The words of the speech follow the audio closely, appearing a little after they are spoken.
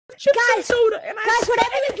Guys, soda, and guys,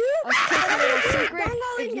 whatever you do, a quick little secret,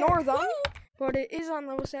 ignore them. But it is on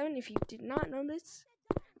level 7 if you did not know this.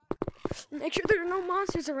 Make sure there are no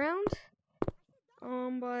monsters around.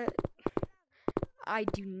 But I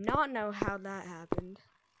do not know how that happened.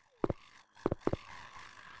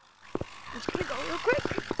 I'm just gonna go real quick.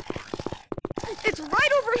 It's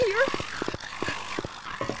right over here.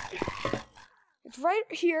 It's right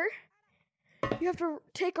here. You have to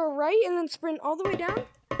take a right and then sprint all the way down.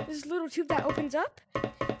 There's a little tube that opens up.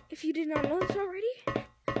 If you did not know this already,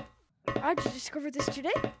 I just discovered this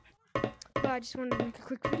today. But I just wanted to make a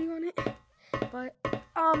quick video on it. But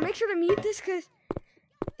make sure to mute this because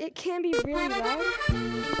it can be really loud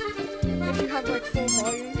if you have like full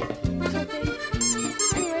volume or something.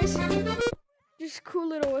 Anyways, just a cool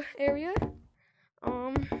little area.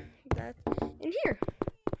 That's in here.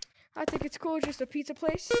 I think it's cool, just a pizza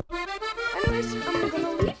place. Anyways, I'm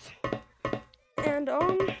gonna leave. And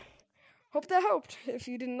hope that helped if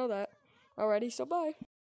you didn't know that already. So bye.